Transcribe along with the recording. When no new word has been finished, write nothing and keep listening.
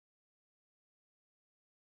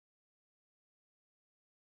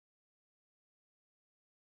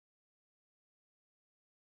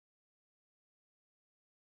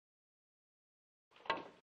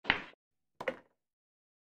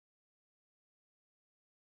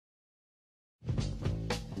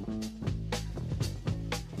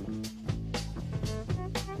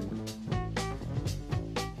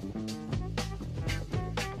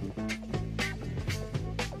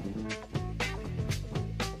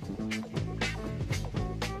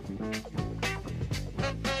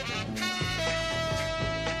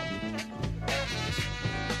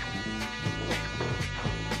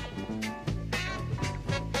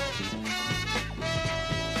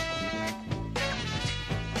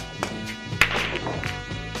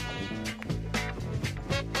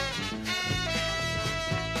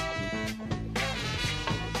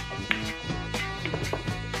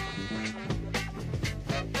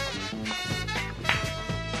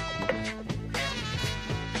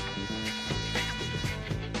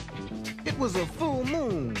was a full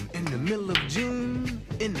moon in the middle of June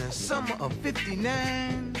in the summer of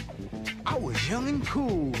 '59. I was young and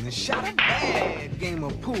cool and shot a bad game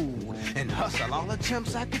of pool and hustled all the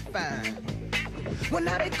chumps I could find. Well,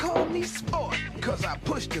 now they call me sport, cause I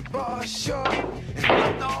pushed the bar short and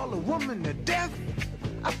loved all the women to death.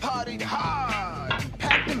 I partied hard and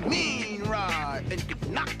packed a mean rod and could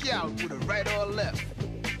knock you out with a right or left.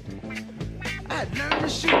 I had learned to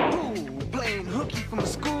shoot pool, playing hooky from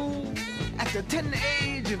school at the tender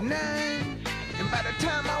age of 9. And by the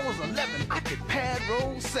time I was 11, I could pad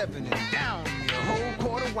roll 7 and down me a whole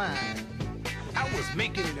quart of wine. I was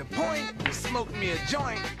making it a point to smoke me a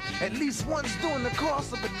joint at least once during the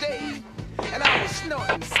course of a day. And I was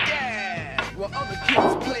snorting scab while other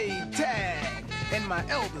kids played tag and my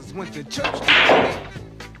elders went to church to pray.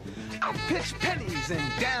 I pitched pennies and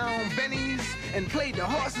down bennies and played the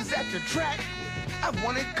horses at the track. I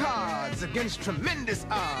wanted cards against tremendous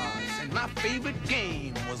odds, and my favorite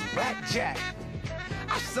game was blackjack.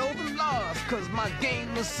 I seldom lost cause my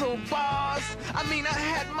game was so boss. I mean, I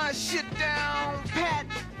had my shit down pat,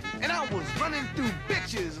 and I was running through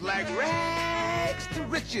bitches like rags to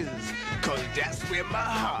riches, cause that's where my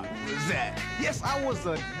heart was at. Yes, I was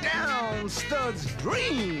a down stud's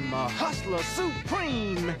dream, a hustler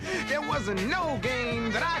supreme. There wasn't no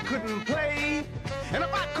game that I couldn't play, and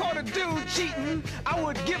if I caught a dude cheating, I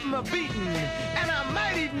would give him a beating, and I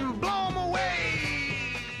might even blow him away.